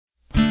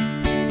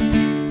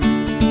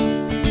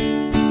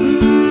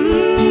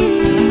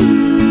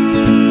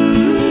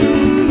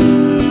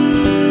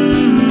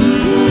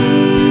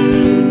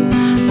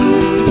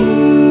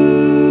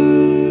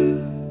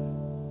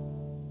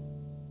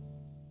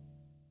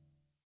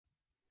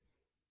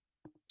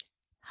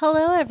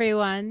Hello,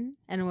 everyone,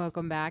 and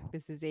welcome back.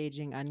 This is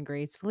Aging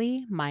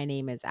Ungracefully. My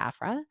name is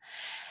Afra,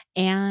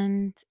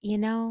 and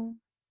it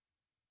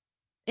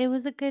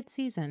was a good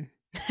season.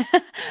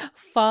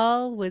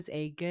 Fall was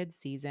a good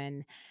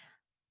season.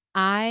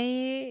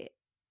 I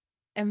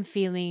am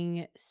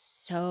feeling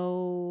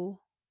so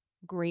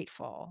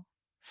grateful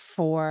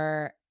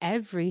for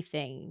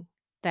everything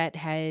that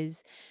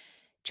has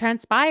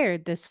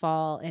transpired this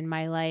fall in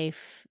my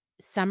life.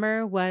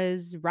 Summer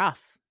was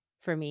rough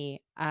for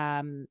me.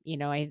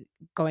 I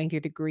going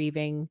through the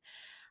grieving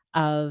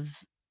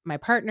of my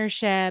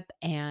partnership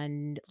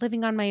and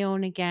living on my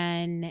own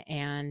again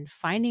and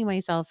finding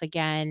myself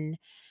again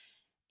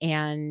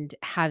and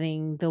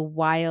having the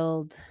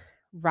wild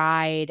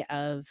ride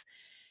of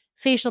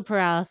facial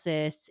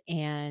paralysis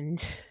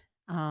and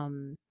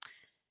um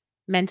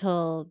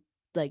mental,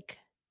 like,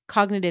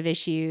 cognitive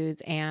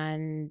issues,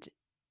 and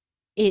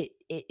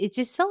it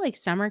just felt like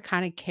summer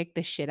kinda kicked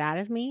the shit out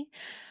of me,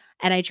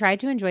 and I tried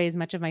to enjoy as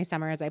much of my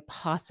summer as I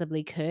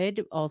possibly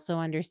could, also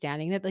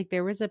understanding that, like,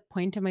 there was a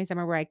point in my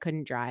summer where I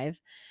couldn't drive,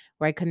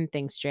 where I couldn't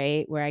think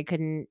straight, where I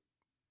couldn't,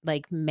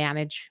 like,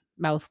 manage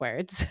mouth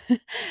words.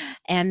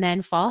 And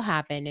then fall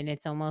happened, and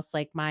it's almost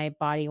like my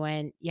body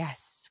went,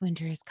 "Yes,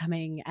 winter is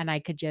coming," and I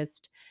could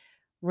just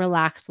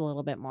relax a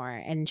little bit more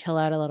and chill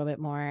out a little bit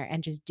more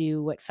and just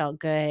do what felt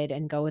good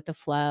and go with the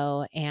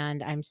flow,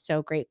 and I'm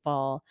so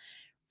grateful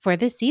for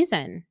this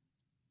season.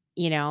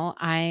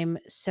 I'm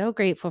so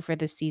grateful for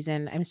this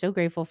season. I'm so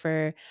grateful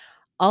for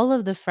all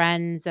of the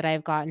friends that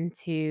I've gotten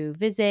to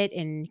visit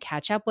and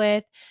catch up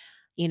with.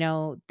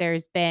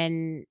 There's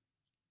been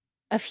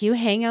a few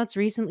hangouts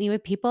recently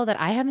with people that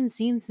I haven't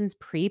seen since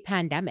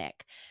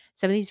pre-pandemic.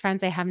 Some of these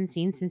friends I haven't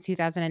seen since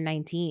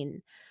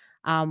 2019.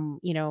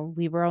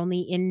 We were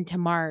only into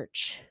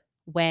March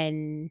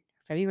when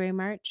February,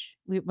 March,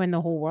 when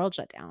the whole world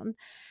shut down.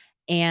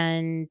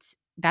 And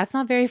that's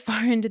not very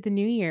far into the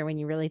new year when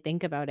you really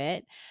think about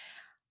it.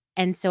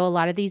 And so a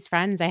lot of these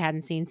friends I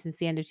hadn't seen since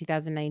the end of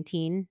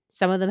 2019.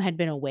 Some of them had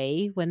been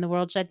away when the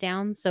world shut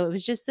down. So it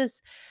was just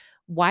this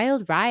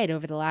wild ride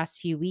over the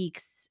last few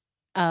weeks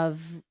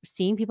of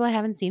seeing people I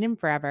haven't seen in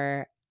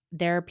forever.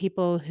 There are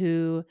people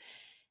who,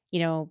 you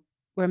know,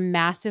 were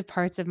massive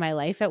parts of my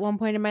life at one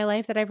point in my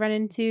life that I've run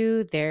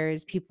into.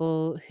 There's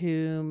people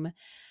whom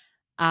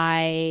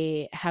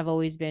I have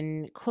always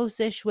been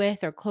close-ish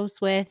with or close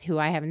with who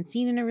I haven't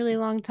seen in a really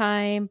long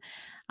time,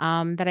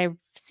 that I've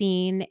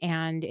seen.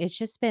 And it's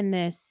just been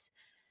this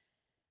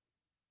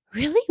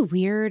really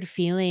weird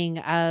feeling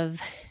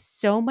of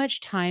so much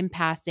time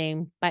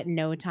passing, but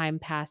no time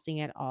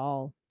passing at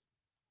all.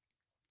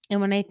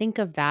 And when I think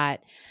of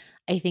that,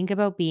 I think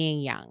about being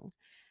young.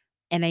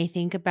 And I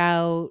think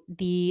about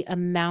the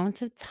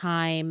amount of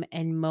time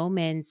and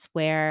moments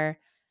where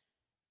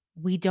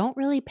we don't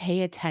really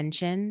pay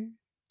attention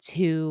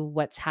to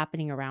what's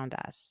happening around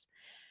us,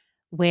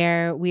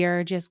 where we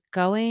are just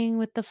going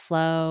with the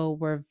flow,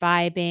 we're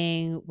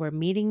vibing, we're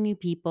meeting new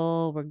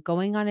people, we're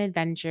going on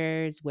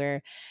adventures,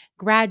 we're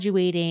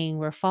graduating,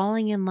 we're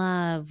falling in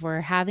love,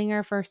 we're having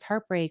our first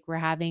heartbreak, we're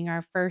having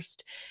our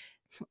first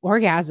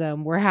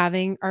orgasm, we're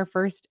having our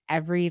first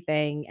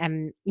everything.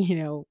 And,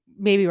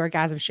 maybe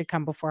orgasm should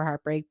come before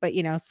heartbreak, but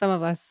some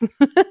of us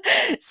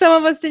some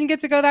of us didn't get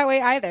to go that way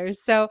either.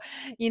 So,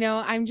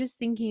 I'm just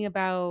thinking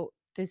about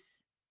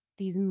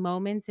these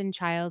moments in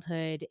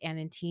childhood and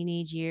in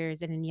teenage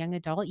years and in young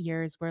adult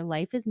years where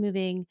life is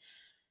moving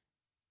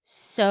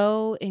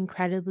so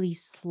incredibly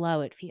slow,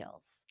 it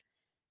feels.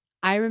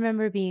 I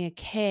remember being a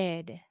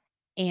kid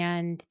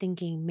and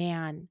thinking,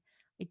 man,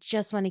 I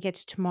just want to get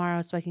to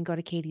tomorrow so I can go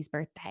to Katie's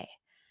birthday.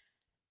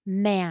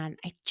 Man,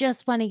 I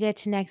just want to get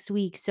to next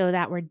week so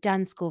that we're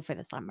done school for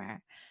the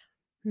summer.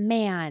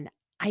 Man,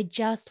 I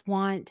just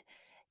want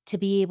to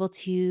be able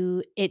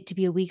to it to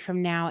be a week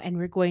from now and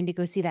we're going to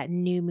go see that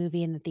new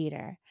movie in the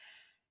theater.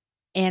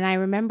 And I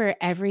remember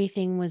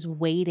everything was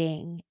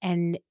waiting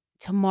and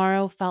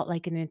tomorrow felt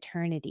like an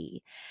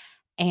eternity.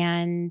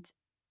 And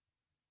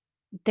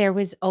there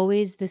was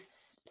always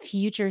this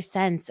future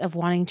sense of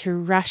wanting to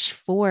rush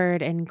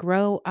forward and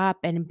grow up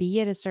and be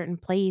at a certain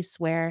place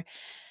where,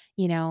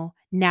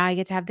 now I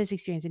get to have this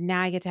experience and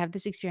now I get to have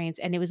this experience.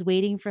 And it was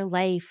waiting for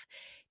life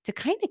to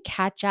kind of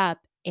catch up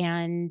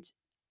and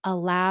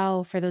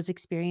allow for those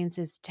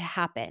experiences to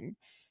happen.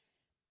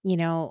 You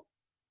know,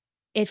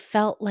 it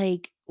felt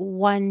like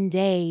one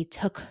day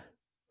took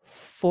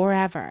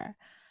forever.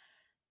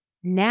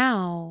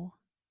 Now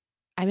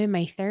I'm in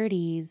my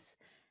 30s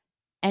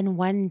and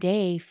one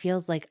day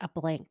feels like a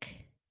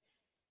blink.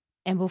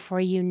 And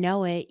before you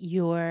know it,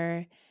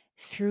 you're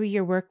through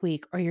your work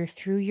week or you're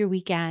through your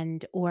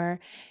weekend or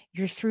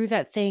you're through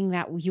that thing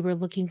that you were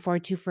looking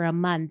forward to for a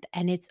month.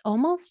 And it's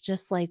almost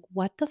just like,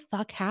 what the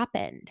fuck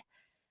happened?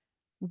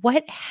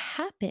 What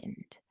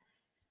happened?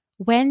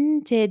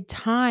 When did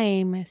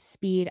time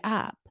speed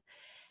up?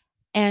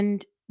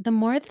 And the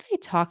more that I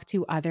talk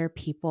to other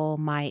people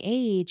my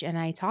age and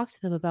I talk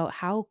to them about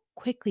how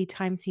quickly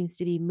time seems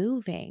to be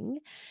moving,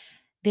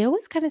 they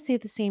always kind of say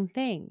the same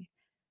thing.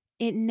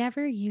 It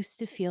never used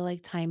to feel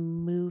like time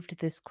moved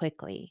this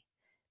quickly.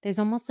 there's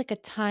almost like a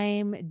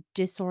time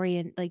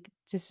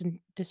disorientation?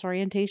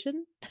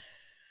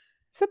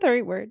 Is that the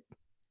right word?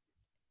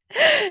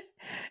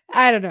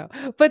 I don't know,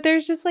 but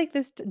there's just like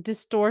this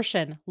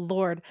distortion,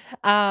 Lord,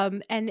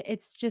 and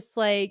it's just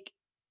like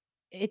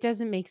it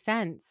doesn't make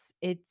sense.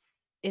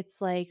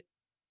 It's like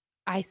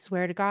I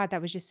swear to God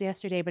that was just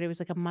yesterday, but it was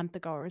like a month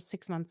ago or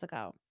 6 months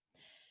ago.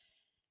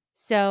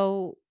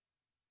 So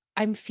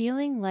I'm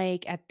feeling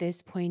like at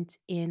this point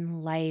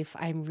in life,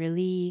 I'm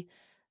really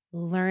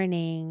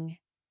learning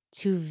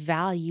to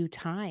value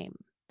time,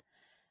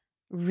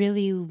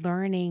 really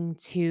learning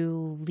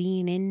to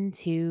lean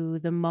into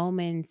the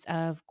moments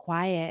of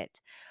quiet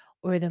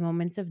or the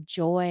moments of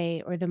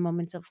joy or the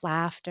moments of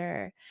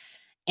laughter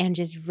and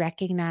just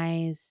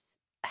recognize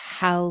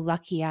how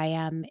lucky I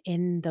am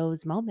in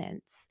those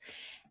moments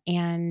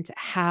and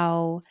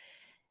how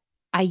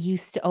I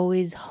used to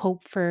always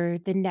hope for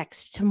the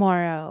next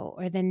tomorrow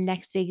or the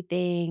next big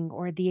thing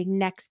or the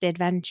next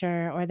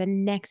adventure or the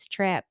next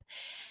trip.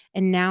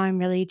 And now I'm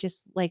really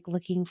just like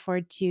looking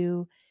forward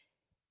to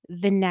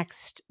the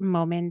next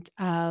moment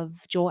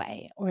of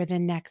joy or the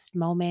next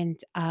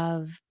moment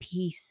of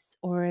peace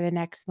or the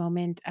next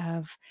moment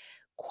of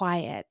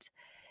quiet.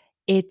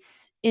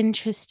 It's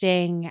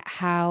interesting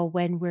how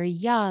when we're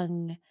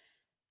young,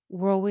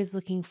 we're always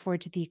looking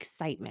forward to the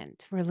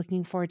excitement. We're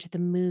looking forward to the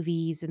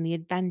movies and the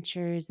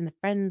adventures and the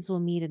friends we'll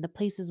meet and the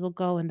places we'll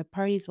go and the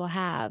parties we'll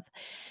have.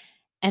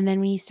 And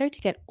then when you start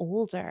to get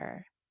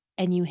older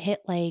and you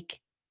hit like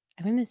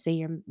I'm going to say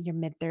your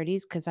mid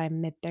 30s cuz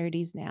I'm mid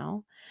 30s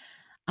now.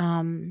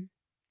 Um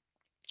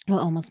well,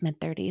 almost mid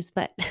 30s,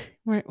 but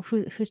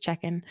who's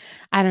checking?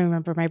 I don't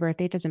remember my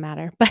birthday, it doesn't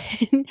matter. But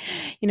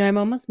I'm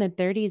almost mid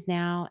 30s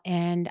now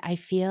and I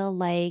feel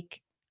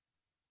like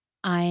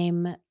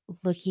I'm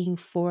looking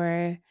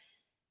for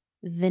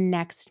the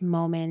next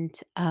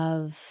moment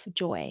of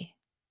joy,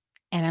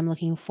 and I'm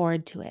looking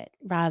forward to it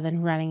rather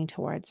than running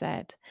towards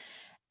it.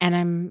 And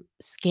I'm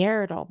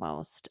scared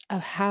almost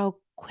of how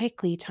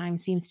quickly time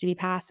seems to be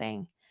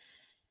passing.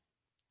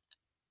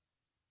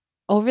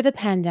 Over the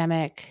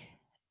pandemic,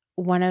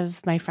 one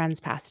of my friends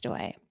passed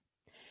away,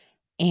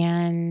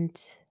 and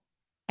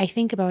I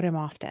think about him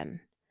often.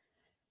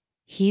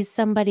 He's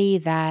somebody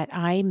that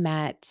I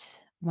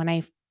met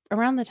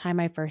around the time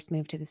I first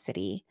moved to the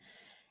city,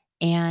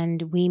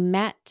 and we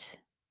met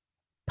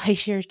by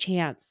sheer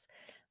chance.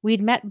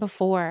 We'd met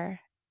before,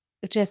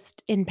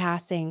 just in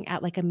passing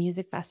at, like, a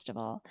music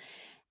festival,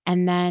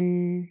 and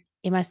then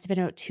it must have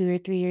been about 2 or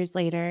 3 years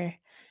later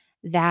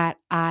that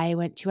I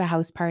went to a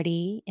house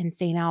party in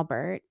St.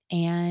 Albert,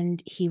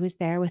 and he was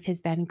there with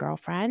his then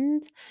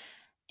girlfriend,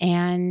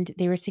 and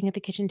they were sitting at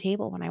the kitchen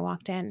table when I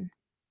walked in,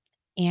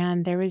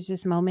 and there was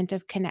this moment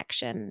of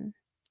connection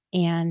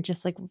and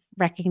just, like,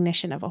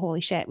 recognition of a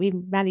 "Holy shit, we've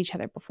met each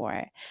other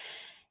before,"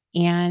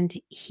 and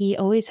he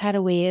always had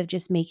a way of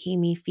just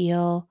making me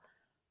feel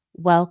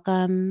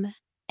welcome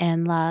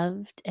and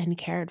loved and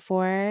cared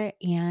for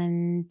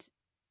and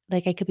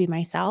like I could be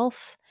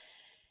myself.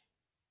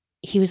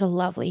 He was a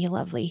lovely,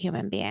 lovely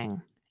human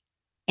being.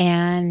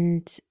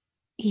 And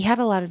he had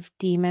a lot of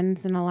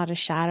demons and a lot of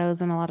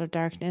shadows and a lot of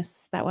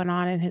darkness that went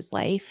on in his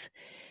life.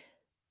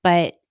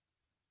 But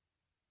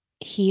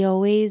he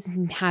always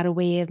had a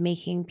way of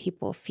making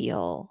people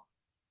feel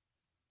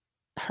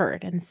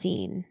heard and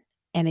seen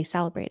and they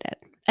celebrated.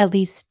 At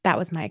least that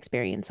was my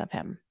experience of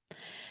him.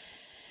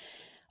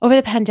 Over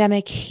the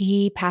pandemic,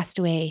 he passed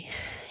away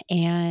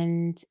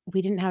and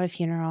we didn't have a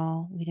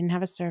funeral. We didn't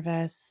have a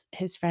service.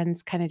 His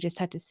friends kind of just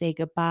had to say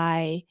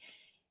goodbye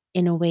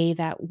in a way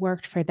that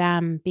worked for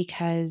them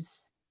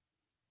because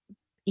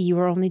you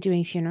were only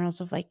doing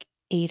funerals of like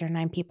 8 or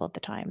 9 people at the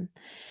time.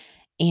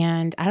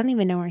 And I don't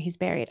even know where he's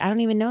buried. I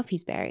don't even know if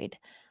he's buried.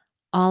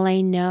 All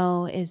I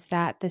know is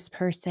that this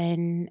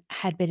person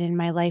had been in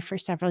my life for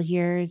several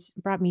years,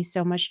 brought me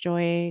so much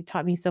joy,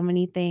 taught me so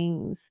many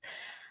things,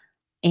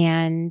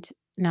 and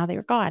now they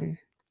were gone.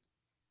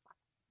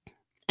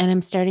 And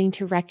I'm starting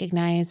to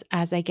recognize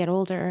as I get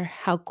older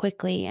how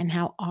quickly and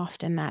how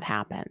often that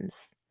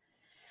happens.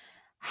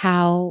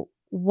 How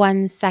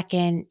 1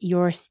 second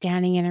you're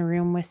standing in a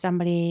room with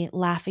somebody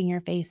laughing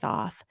your face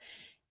off,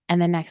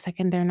 and the next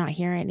second they're not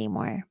here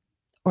anymore,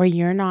 or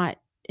you're not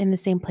in the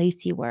same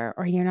place you were,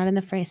 or you're not in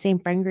the same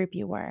friend group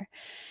you were.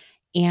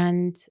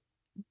 And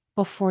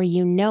before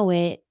you know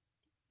it,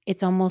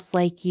 it's almost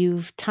like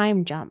you've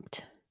time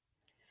jumped.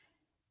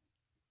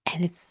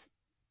 And it's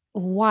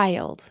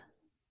wild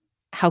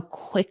how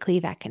quickly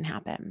that can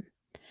happen.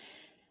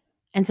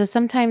 And so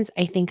sometimes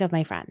I think of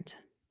my friend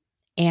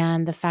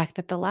and the fact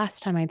that the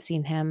last time I'd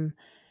seen him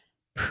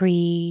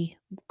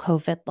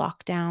pre-COVID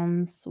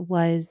lockdowns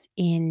was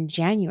in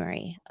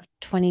January of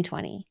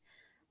 2020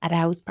 at a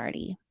house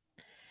party.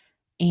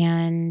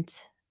 And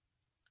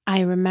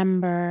I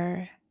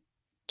remember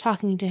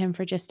talking to him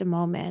for just a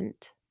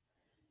moment.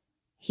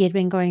 He had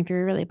been going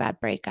through a really bad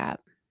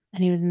breakup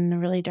and he was in a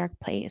really dark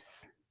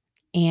place.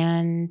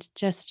 And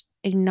just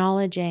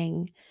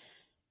acknowledging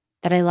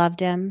that I loved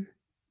him,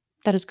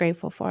 that I was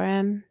grateful for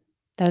him,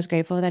 that I was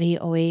grateful that he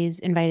always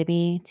invited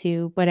me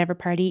to whatever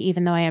party,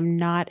 even though I am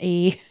not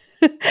a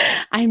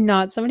I'm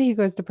not somebody who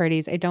goes to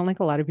parties. I don't like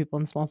a lot of people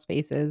in small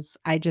spaces.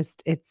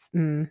 It's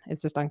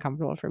just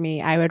uncomfortable for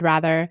me. I would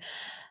rather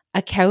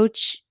a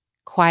couch,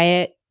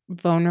 quiet,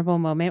 vulnerable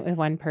moment with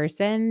one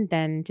person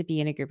than to be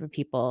in a group of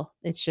people.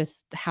 It's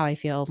just how I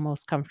feel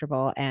most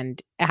comfortable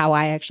and how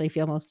I actually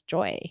feel most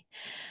joy.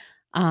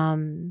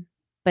 Um,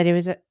 but it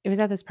was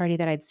at this party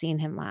that I'd seen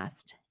him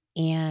last,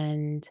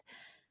 and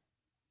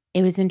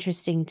it was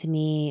interesting to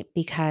me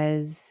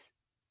because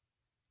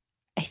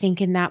I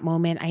think in that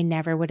moment, I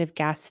never would have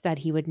guessed that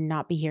he would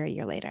not be here a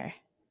year later.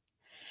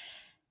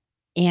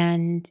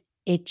 And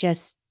it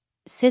just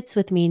sits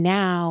with me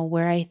now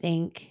where I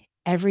think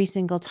every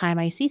single time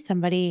I see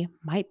somebody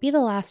might be the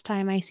last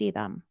time I see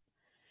them.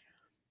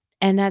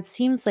 And that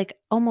seems like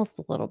almost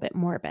a little bit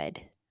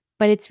morbid,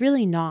 but it's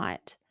really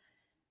not.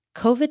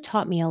 COVID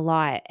taught me a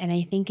lot. And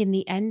I think in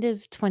the end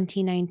of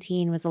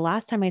 2019 was the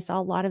last time I saw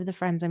a lot of the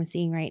friends I'm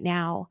seeing right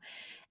now.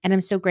 And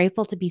I'm so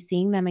grateful to be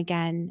seeing them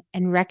again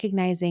and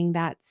recognizing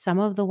that some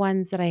of the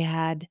ones that I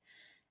had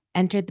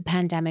entered the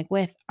pandemic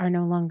with are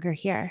no longer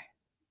here.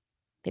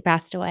 They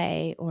passed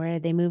away or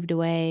they moved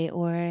away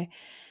or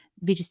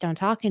we just don't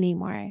talk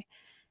anymore.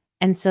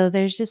 And so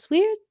there's this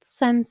weird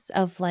sense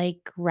of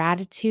like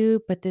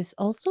gratitude, but this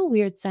also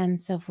weird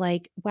sense of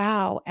like,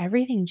 wow,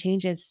 everything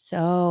changes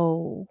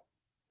so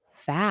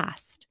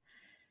fast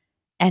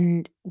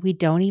and we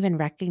don't even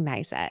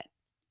recognize it.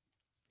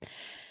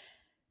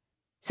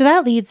 So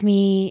that leads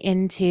me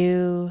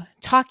into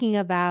talking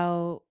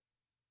about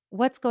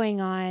what's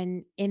going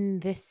on in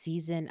this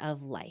season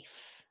of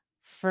life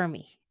for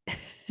me.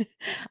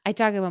 I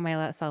talk about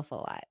myself a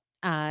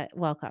lot.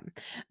 Welcome.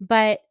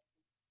 But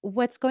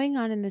what's going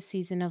on in this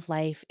season of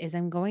life is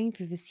I'm going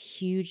through this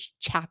huge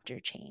chapter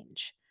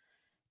change.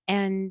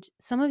 And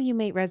some of you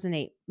may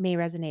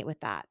resonate with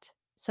that.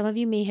 Some of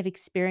you may have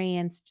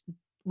experienced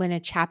when a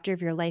chapter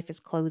of your life is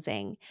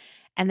closing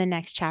and the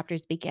next chapter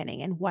is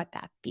beginning and what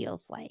that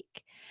feels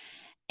like.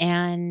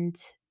 And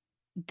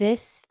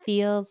this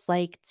feels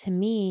like to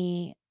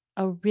me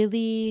a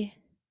really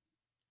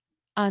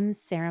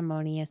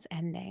unceremonious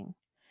ending.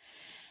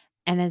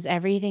 And as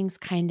everything's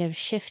kind of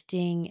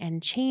shifting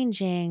and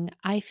changing,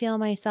 I feel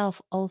myself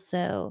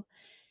also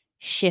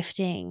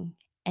shifting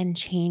and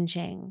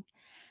changing.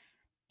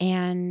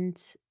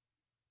 And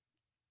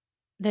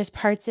there's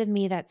parts of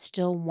me that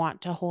still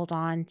want to hold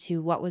on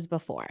to what was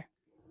before,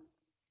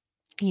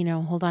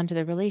 hold on to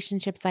the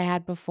relationships I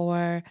had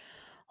before,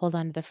 hold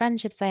on to the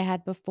friendships I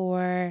had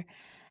before,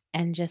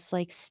 and just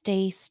like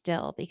stay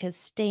still because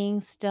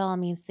staying still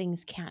means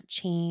things can't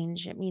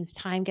change. It means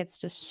time gets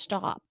to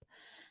stop.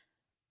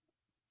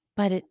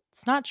 But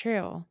it's not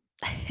true.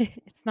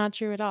 It's not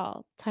true at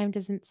all. Time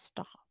doesn't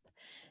stop.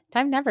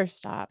 Time never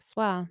stops.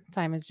 Well,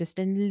 time is just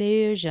an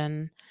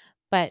illusion,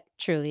 but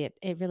truly,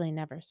 it really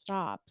never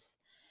stops.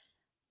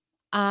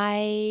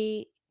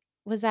 I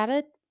was at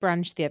a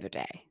brunch the other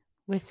day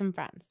with some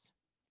friends,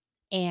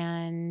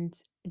 and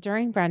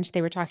during brunch,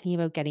 they were talking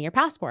about getting your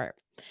passport.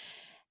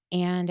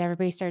 And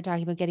everybody started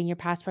talking about getting your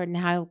passport and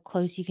how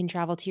close you can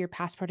travel to your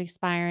passport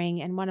expiring.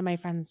 And one of my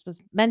friends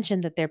was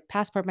mentioned that their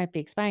passport might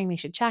be expiring. They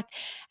should check.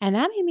 And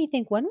that made me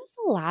think, when was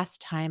the last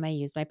time I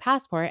used my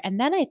passport? And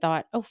then I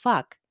thought, oh,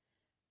 fuck,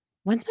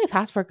 when's my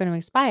passport going to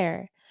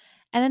expire?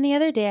 And then the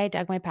other day, I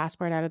dug my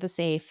passport out of the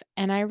safe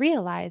and I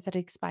realized that it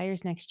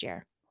expires next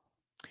year.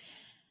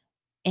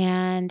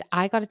 And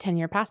I got a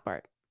 10-year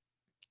passport.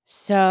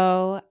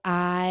 So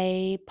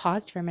I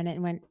paused for a minute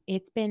and went,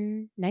 it's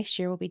been next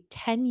year will be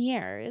 10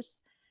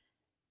 years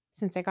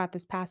since I got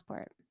this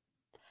passport.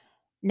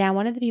 Now,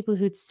 one of the people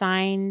who'd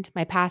signed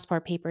my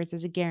passport papers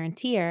as a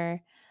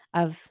guarantor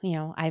of,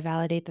 I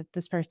validate that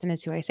this person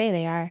is who I say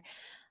they are,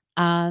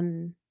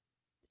 um,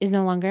 is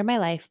no longer in my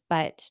life.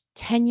 But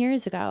 10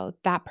 years ago,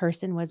 that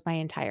person was my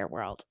entire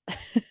world.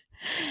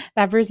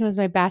 That person was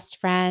my best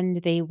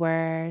friend. They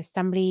were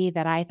somebody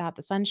that I thought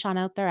the sun shone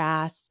out their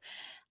ass.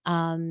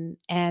 And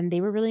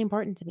they were really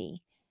important to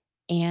me.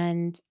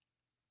 And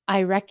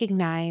I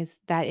recognize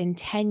that in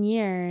 10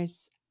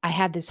 years, I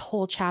had this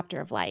whole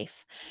chapter of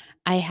life.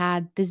 I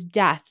had this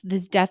death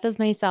of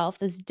myself,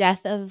 this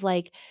death of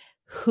like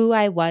who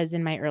I was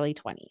in my early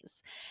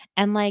 20s.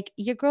 And like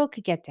your girl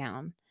could get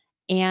down.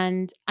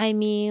 And I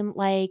mean,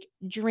 like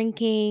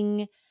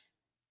drinking,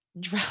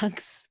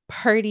 drugs,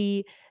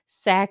 party,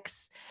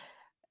 sex,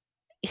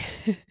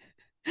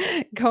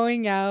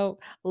 going out,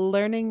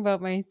 learning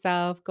about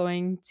myself,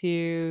 going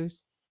to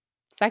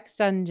sex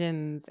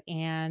dungeons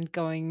and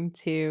going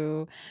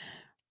to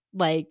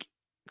like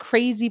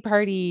crazy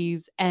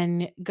parties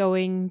and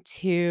going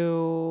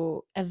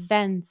to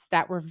events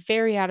that were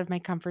very out of my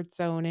comfort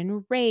zone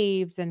and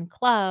raves and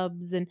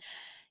clubs and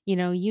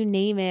you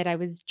name it, I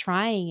was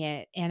trying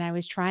it and I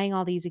was trying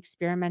all these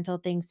experimental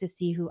things to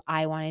see who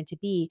I wanted to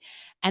be.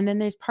 And then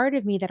there's part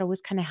of me that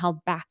always kind of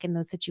held back in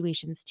those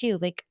situations too.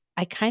 Like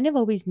I kind of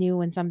always knew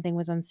when something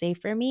was unsafe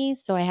for me,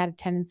 so I had a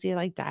tendency to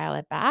like dial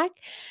it back.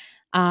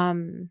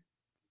 Um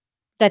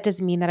That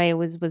doesn't mean that I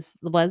always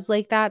was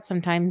like that.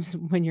 Sometimes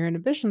when your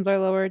inhibitions are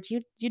lowered,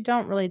 you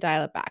don't really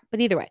dial it back. But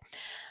either way,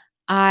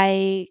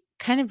 I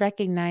kind of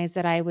recognized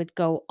that I would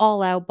go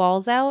all out,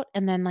 balls out,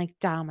 and then, like,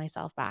 dial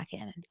myself back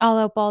in, and all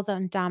out, balls out,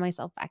 and dial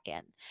myself back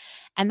in.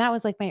 And that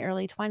was, like, my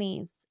early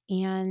 20s,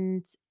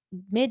 and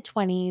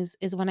mid-20s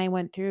is when I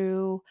went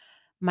through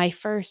my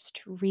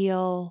first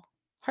real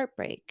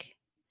heartbreak,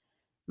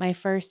 my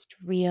first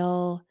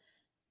real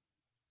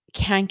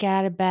can't get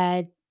out of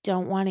bed,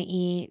 don't wanna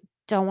eat,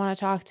 don't wanna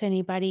talk to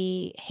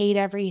anybody, hate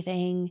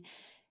everything,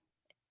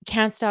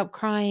 can't stop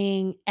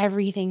crying,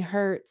 everything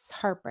hurts,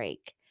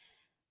 heartbreak.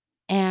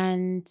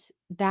 And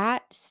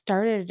that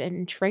started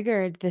and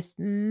triggered this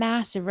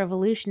massive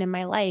revolution in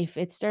my life.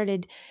 I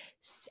started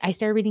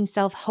reading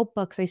self-help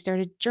books, I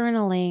started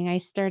journaling, I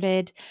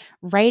started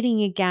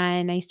writing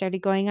again, I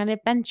started going on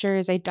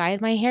adventures, I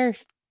dyed my hair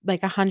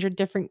like 100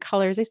 different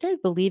colors. I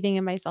started believing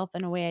in myself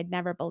in a way I'd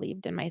never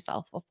believed in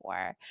myself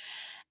before.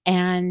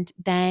 And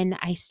then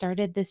I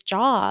started this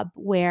job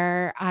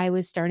where I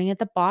was starting at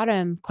the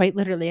bottom, quite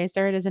literally. I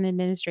started as an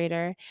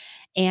administrator,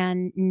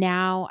 and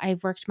now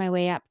I've worked my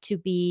way up to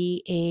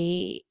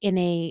be in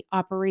a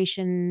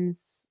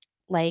operations,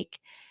 like,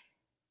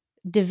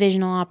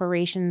 divisional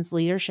operations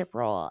leadership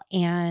role,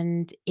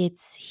 and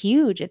it's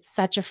huge. It's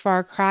such a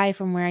far cry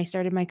from where I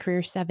started my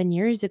career 7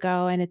 years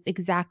ago, and it's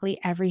exactly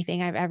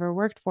everything I've ever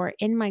worked for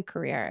in my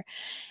career.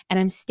 And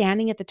I'm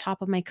standing at the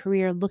top of my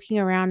career looking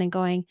around and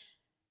going,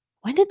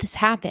 "When did this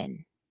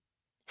happen?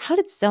 How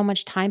did so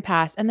much time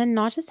pass?" And then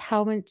not just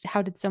how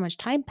did so much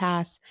time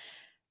pass,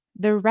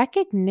 the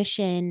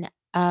recognition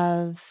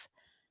of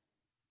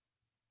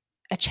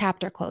a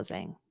chapter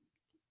closing.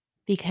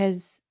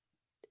 Because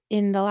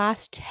in the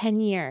last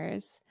 10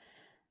 years,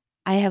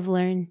 I have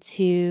learned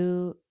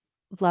to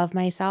love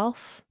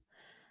myself.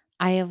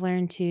 I have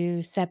learned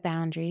to set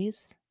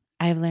boundaries.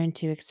 I've learned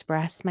to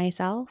express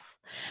myself.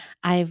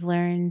 I've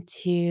learned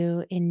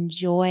to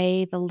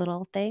enjoy the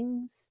little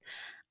things.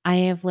 I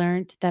have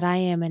learned that I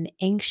am an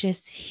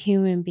anxious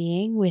human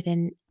being with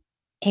an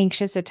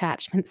anxious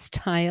attachment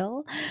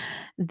style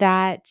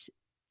that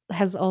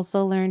has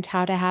also learned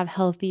how to have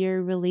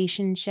healthier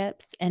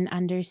relationships, and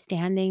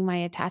understanding my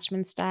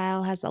attachment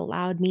style has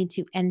allowed me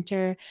to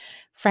enter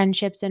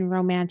friendships and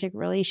romantic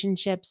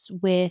relationships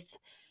with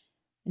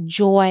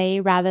joy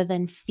rather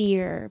than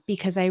fear,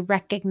 because I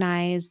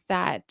recognize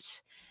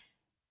that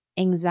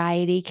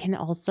anxiety can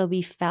also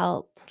be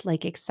felt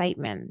like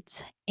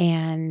excitement.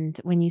 And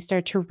when you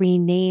start to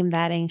rename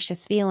that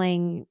anxious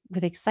feeling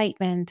with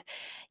excitement,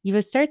 you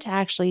would start to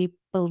actually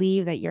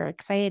believe that you're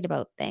excited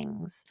about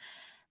things.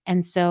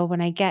 And so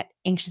when I get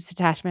anxious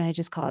attachment, I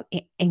just call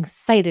it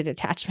excited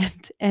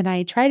attachment. And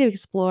I try to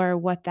explore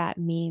what that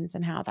means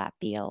and how that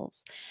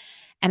feels.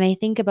 And I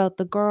think about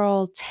the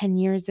girl 10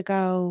 years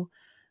ago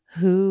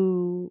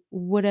who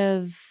would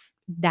have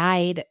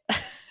died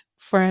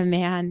for a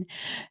man,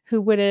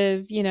 who would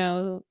have,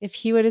 if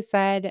he would have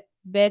said,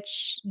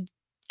 "Bitch,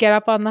 get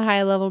up on the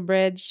high level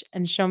bridge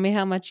and show me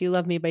how much you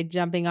love me by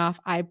jumping off,"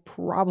 I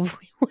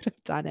probably would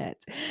have done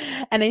it.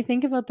 And I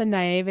think about the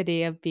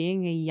naivety of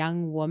being a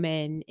young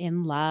woman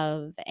in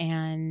love,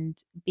 and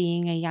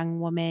being a young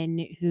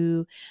woman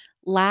who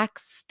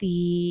lacks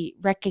the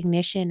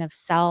recognition of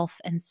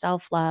self and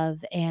self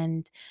love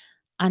and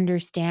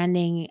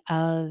understanding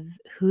of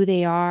who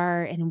they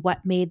are and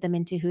what made them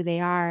into who they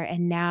are.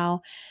 And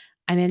now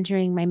I'm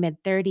entering my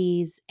mid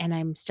 30s, and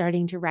I'm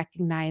starting to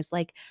recognize,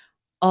 like,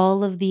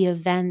 all of the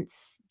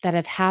events that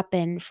have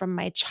happened from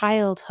my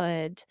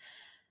childhood,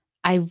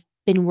 I've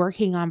been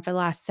working on for the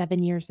last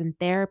 7 years in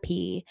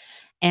therapy.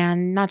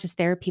 And not just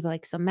therapy, but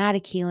like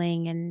somatic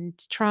healing and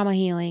trauma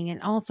healing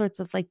and all sorts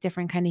of, like,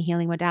 different kind of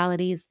healing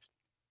modalities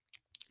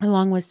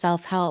along with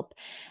self-help.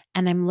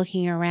 And I'm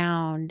looking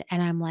around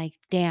and I'm like,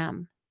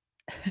 "Damn,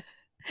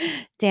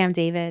 damn,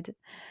 David,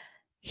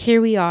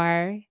 here we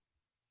are,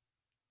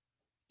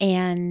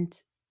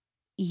 and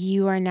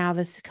you are now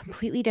this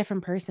completely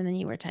different person than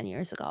you were 10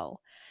 years ago.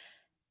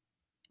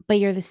 But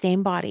you're the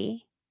same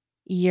body,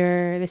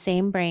 you're the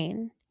same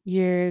brain,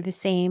 you're the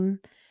same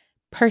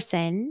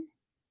person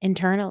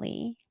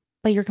internally,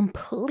 but you're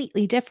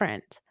completely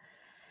different."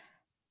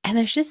 And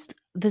there's just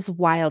this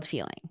wild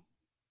feeling.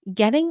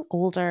 Getting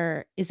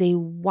older is a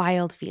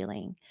wild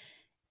feeling.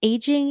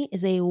 Aging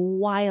is a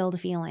wild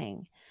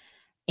feeling.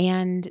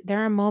 And there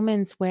are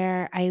moments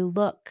where I'm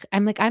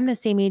like, I'm the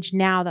same age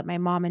now that my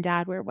mom and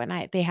dad were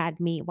when they had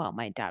me. Well,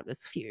 my dad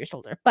was a few years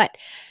older, but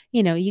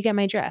you get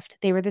my drift.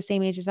 They were the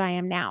same age as I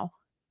am now.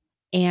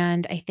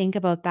 And I think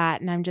about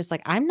that and I'm just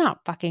like, I'm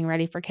not fucking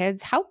ready for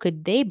kids. How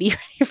could they be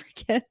ready for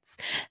kids?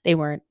 They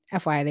weren't.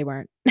 FYI, they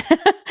weren't.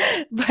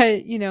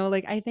 But,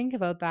 like, I think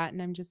about that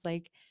and I'm just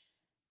like,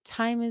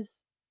 time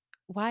is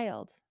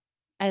wild.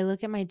 I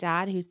look at my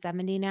dad who's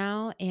 70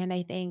 now and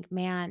I think,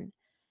 man,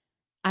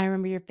 I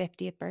remember your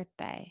 50th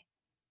birthday.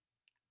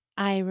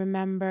 I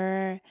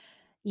remember,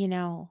 you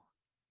know,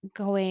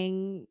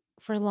 going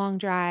for long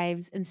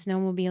drives and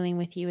snowmobiling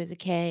with you as a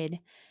kid.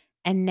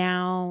 And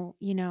now,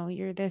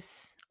 you're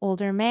this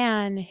older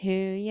man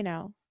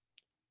who,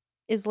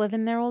 is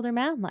living their older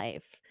man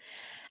life.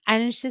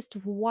 And it's just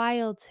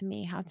wild to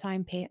me how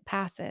time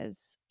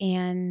passes.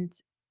 And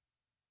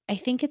I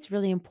think it's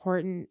really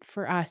important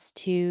for us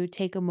to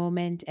take a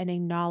moment and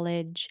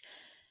acknowledge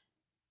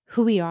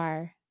who we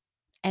are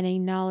and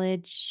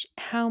acknowledge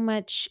how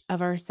much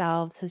of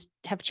ourselves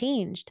have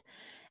changed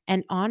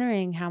and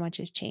honoring how much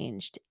has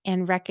changed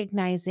and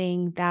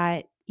recognizing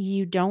that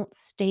you don't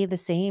stay the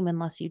same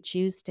unless you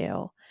choose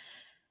to.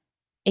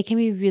 It can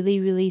be really,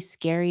 really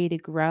scary to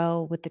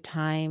grow with the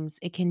times.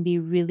 It can be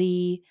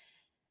really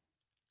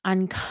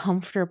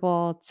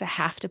uncomfortable to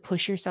have to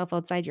push yourself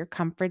outside your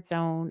comfort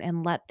zone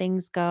and let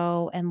things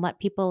go and let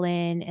people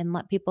in and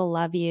let people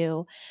love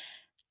you.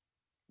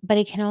 But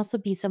it can also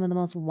be some of the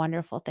most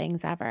wonderful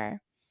things ever.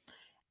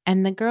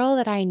 And the girl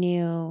that I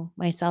knew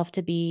myself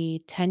to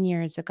be 10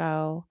 years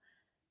ago,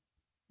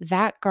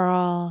 that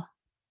girl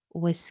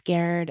was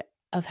scared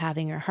of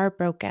having her heart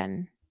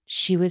broken.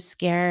 She was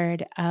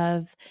scared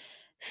of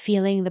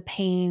feeling the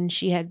pain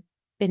she had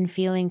been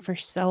feeling for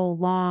so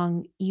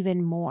long,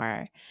 even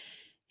more.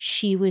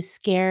 She was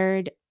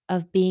scared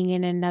of being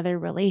in another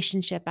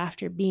relationship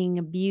after being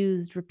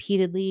abused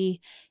repeatedly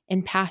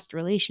in past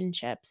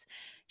relationships.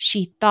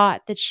 She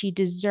thought that she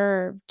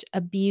deserved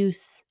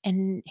abuse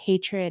and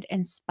hatred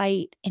and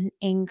spite and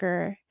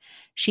anger.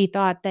 She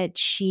thought that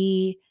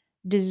she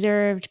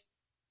deserved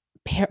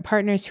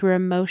partners who were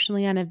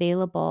emotionally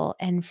unavailable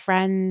and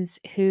friends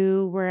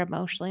who were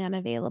emotionally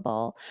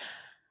unavailable.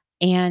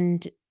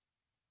 And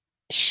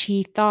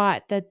she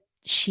thought that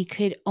she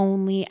could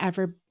only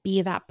ever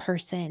be that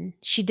person.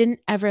 She didn't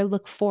ever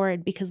look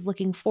forward because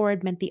looking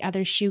forward meant the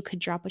other shoe could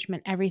drop, which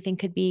meant everything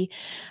could be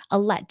a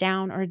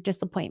letdown or a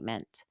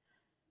disappointment.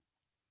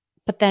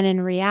 But then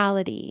in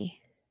reality,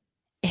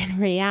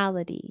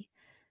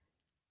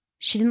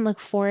 she didn't look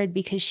forward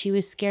because she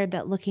was scared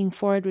that looking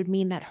forward would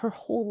mean that her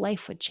whole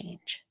life would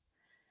change.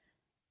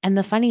 And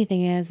the funny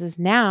thing is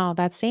now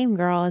that same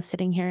girl is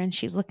sitting here and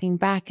she's looking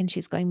back and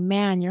she's going,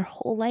 "Man, your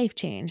whole life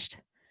changed.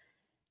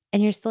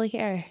 And you're still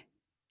here.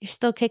 You're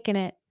still kicking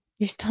it.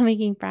 You're still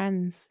making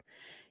friends.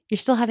 You're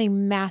still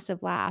having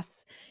massive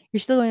laughs. You're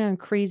still going on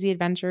crazy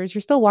adventures.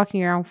 You're still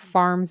walking around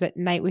farms at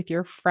night with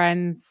your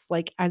friends,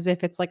 like as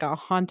if it's like a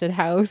haunted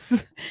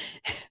house,"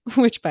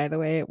 which by the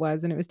way it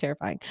was, and it was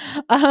terrifying.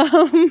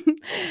 Um,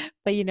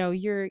 but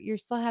you're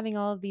still having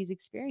all of these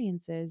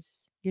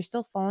experiences. You're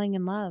still falling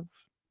in love,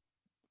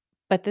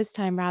 but this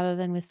time rather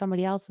than with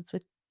somebody else, it's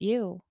with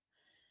you.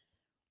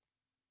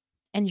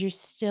 And you're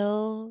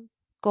still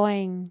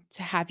going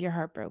to have your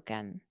heart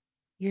broken.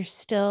 You're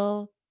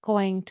still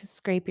going to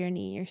scrape your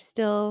knee. You're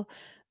still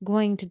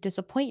going to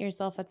disappoint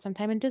yourself at some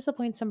time and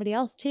disappoint somebody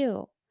else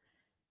too.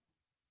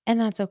 And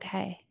that's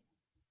okay.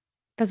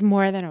 That's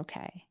more than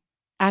okay.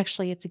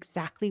 Actually, it's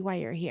exactly why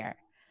you're here,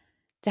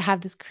 to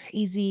have this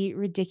crazy,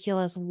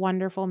 ridiculous,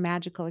 wonderful,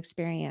 magical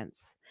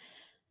experience.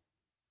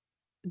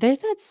 There's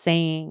that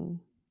saying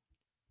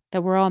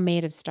that we're all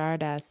made of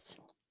stardust.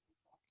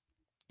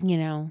 You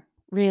know,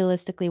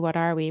 realistically, what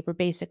are we? We're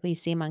basically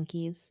sea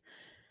monkeys.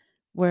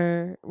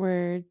 We're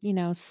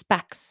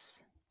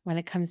specks when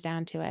it comes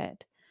down to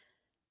it.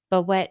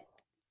 But what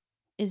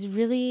is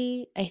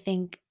really, I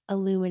think,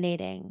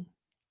 illuminating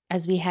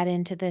as we head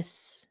into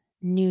this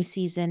new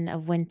season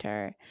of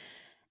winter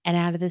and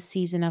out of this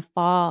season of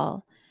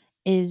fall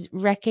is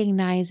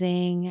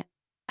recognizing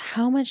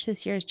how much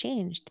this year has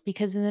changed,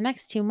 because in the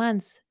next 2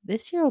 months,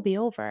 this year will be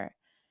over.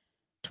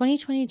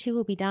 2022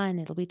 will be done.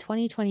 It'll be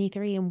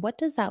 2023. And what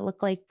does that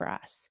look like for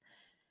us?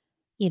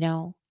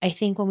 I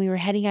think when we were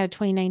heading out of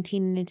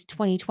 2019 and into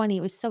 2020,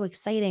 it was so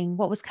exciting.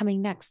 What was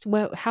coming next?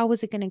 How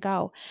was it going to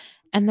go?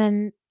 And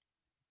then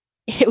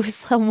it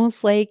was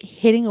almost like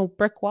hitting a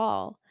brick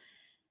wall.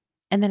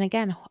 And then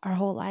again, our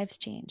whole lives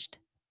changed.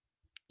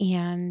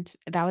 And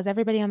that was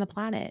everybody on the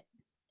planet.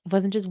 It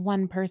wasn't just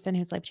one person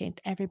whose life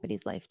changed,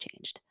 everybody's life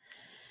changed.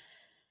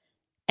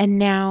 And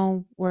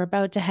now we're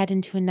about to head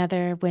into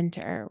another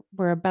winter.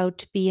 We're about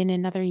to be in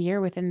another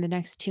year within the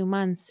next 2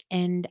 months.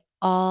 And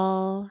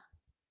all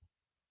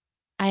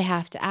I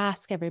have to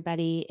ask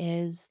everybody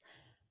is,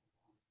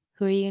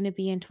 who are you going to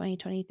be in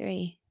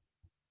 2023?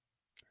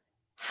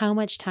 How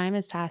much time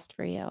has passed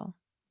for you?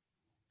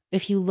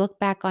 If you look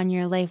back on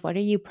your life, what are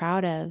you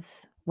proud of?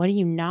 What are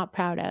you not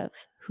proud of?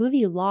 Who have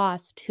you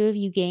lost? Who have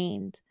you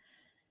gained?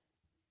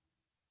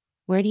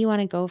 Where do you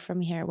want to go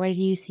from here? Where do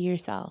you see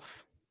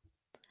yourself?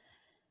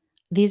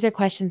 These are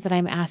questions that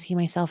I'm asking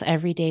myself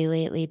every day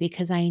lately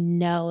because I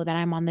know that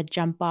I'm on the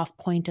jump off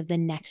point of the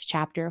next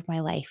chapter of my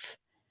life.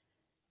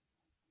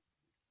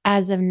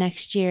 As of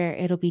next year,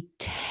 it'll be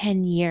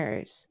 10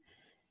 years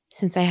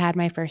since I had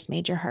my first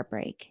major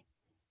heartbreak.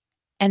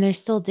 And there's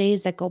still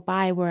days that go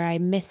by where I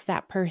miss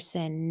that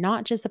person,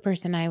 not just the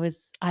person I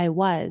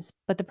was,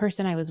 but the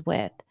person I was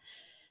with.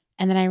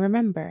 And then I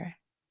remember,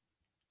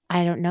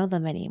 I don't know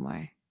them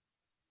anymore.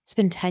 It's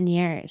been 10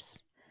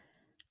 years.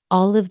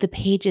 All of the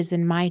pages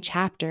in my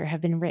chapter have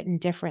been written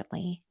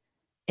differently.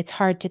 It's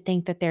hard to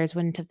think that theirs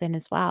wouldn't have been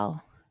as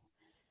well.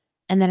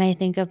 And then I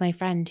think of my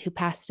friend who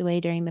passed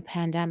away during the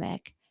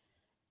pandemic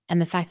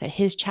and the fact that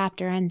his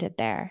chapter ended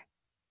there.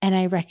 and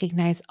I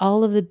recognize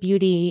all of the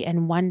beauty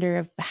and wonder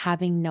of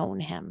having known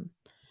him,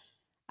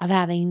 of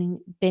having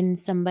been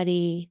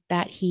somebody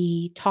that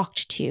he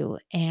talked to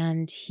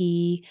and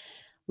he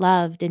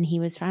loved and he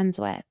was friends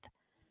with.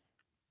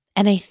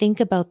 And I think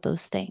about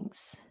those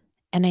things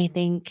and I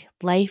think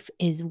life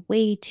is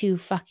way too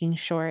fucking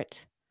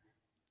short,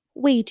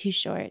 way too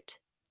short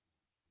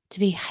to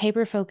be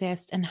hyper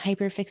focused and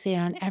hyper fixated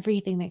on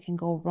everything that can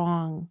go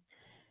wrong.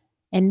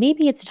 And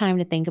maybe it's time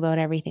to think about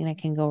everything that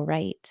can go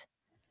right.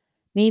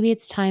 Maybe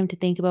it's time to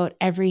think about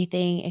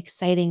everything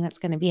exciting that's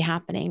going to be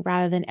happening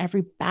rather than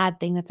every bad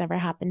thing that's ever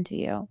happened to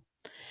you.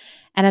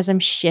 And as I'm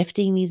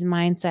shifting these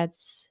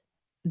mindsets,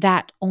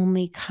 that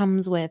only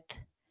comes with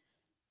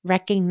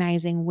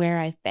recognizing where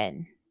I've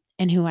been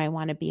and who I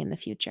want to be in the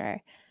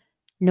future.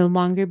 No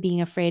longer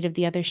being afraid of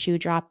the other shoe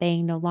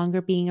dropping, no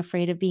longer being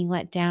afraid of being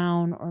let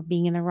down or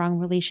being in the wrong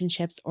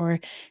relationships or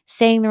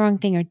saying the wrong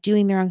thing or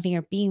doing the wrong thing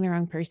or being the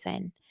wrong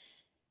person.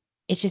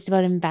 It's just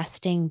about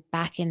investing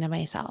back into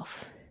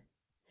myself.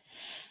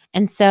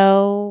 And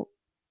so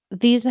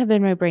these have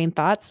been my brain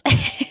thoughts.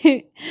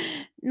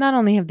 Not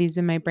only have these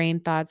been my brain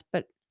thoughts,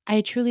 but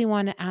I truly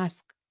want to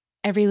ask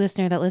every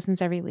listener that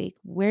listens every week,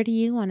 where do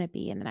you want to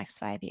be in the next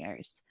 5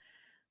 years?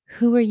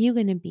 Who are you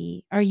going to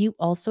be? Are you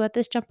also at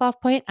this jump off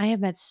point? I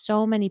have met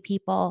so many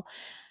people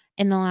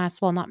in the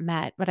last, well, not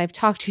met, but I've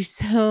talked to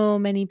so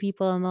many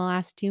people in the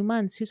last 2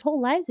 months whose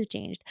whole lives have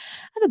changed.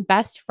 I have a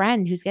best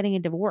friend who's getting a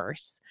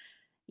divorce,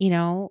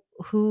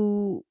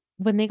 who,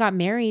 when they got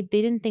married,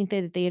 they didn't think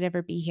that they'd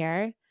ever be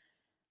here.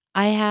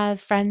 I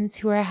have friends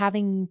who are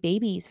having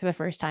babies for the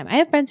first time. I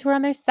have friends who are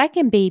on their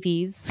second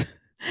babies.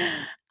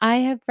 I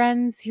have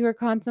friends who are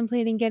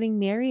contemplating getting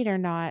married or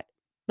not,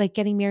 like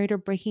getting married or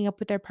breaking up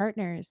with their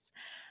partners.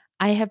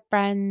 I have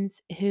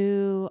friends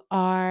who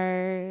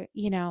are,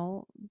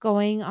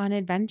 going on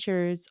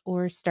adventures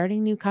or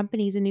starting new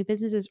companies and new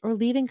businesses or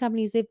leaving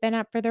companies they've been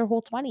at for their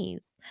whole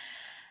 20s.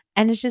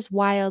 And it's just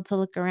wild to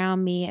look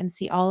around me and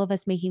see all of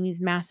us making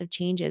these massive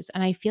changes.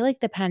 And I feel like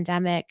the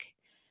pandemic,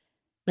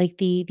 like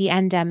the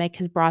endemic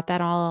has brought that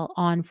all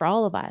on for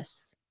all of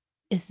us,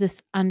 is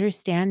this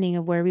understanding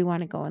of where we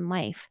want to go in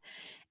life.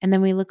 And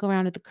then we look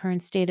around at the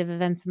current state of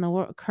events in the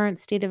world, current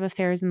state of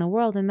affairs in the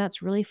world, and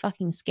that's really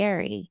fucking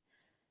scary.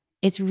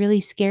 It's really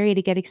scary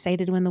to get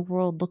excited when the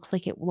world looks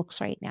like it looks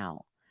right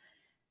now.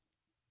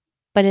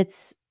 But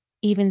it's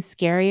even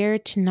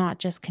scarier to not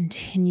just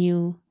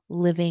continue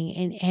living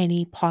in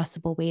any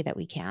possible way that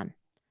we can.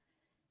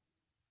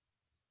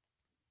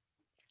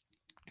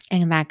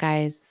 And that,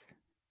 guys,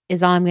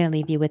 is all I'm going to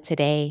leave you with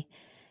today.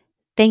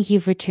 Thank you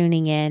for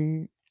tuning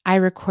in. I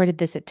recorded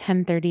this at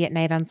 10:30 at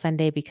night on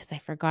Sunday because I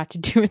forgot to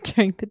do it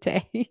during the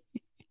day.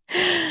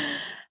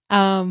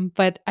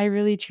 But I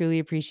really truly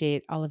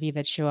appreciate all of you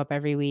that show up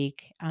every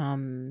week.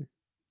 I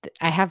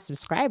have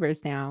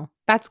subscribers now.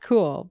 That's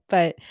cool,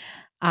 but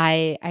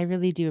I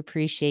really do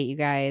appreciate you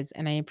guys,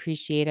 and I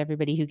appreciate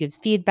everybody who gives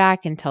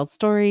feedback and tells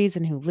stories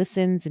and who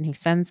listens and who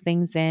sends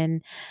things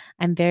in.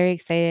 I'm very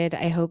excited.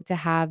 I hope to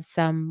have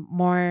some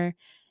more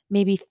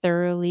maybe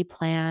thoroughly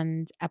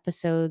planned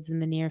episodes in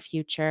the near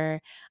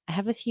future. I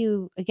have a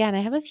few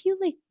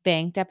like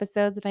banked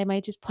episodes that I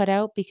might just put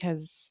out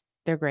because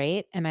they're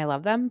great and I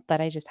love them, but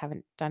I just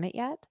haven't done it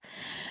yet.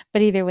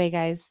 But either way,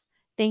 guys,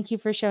 thank you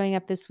for showing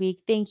up this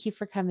week. Thank you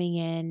for coming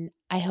in.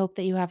 I hope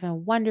that you have a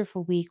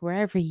wonderful week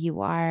wherever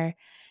you are.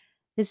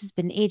 This has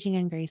been Aging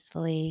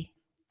Ungracefully.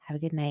 Have a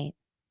good night.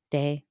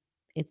 Day.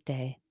 It's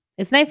day.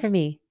 It's night for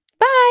me.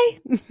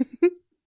 Bye.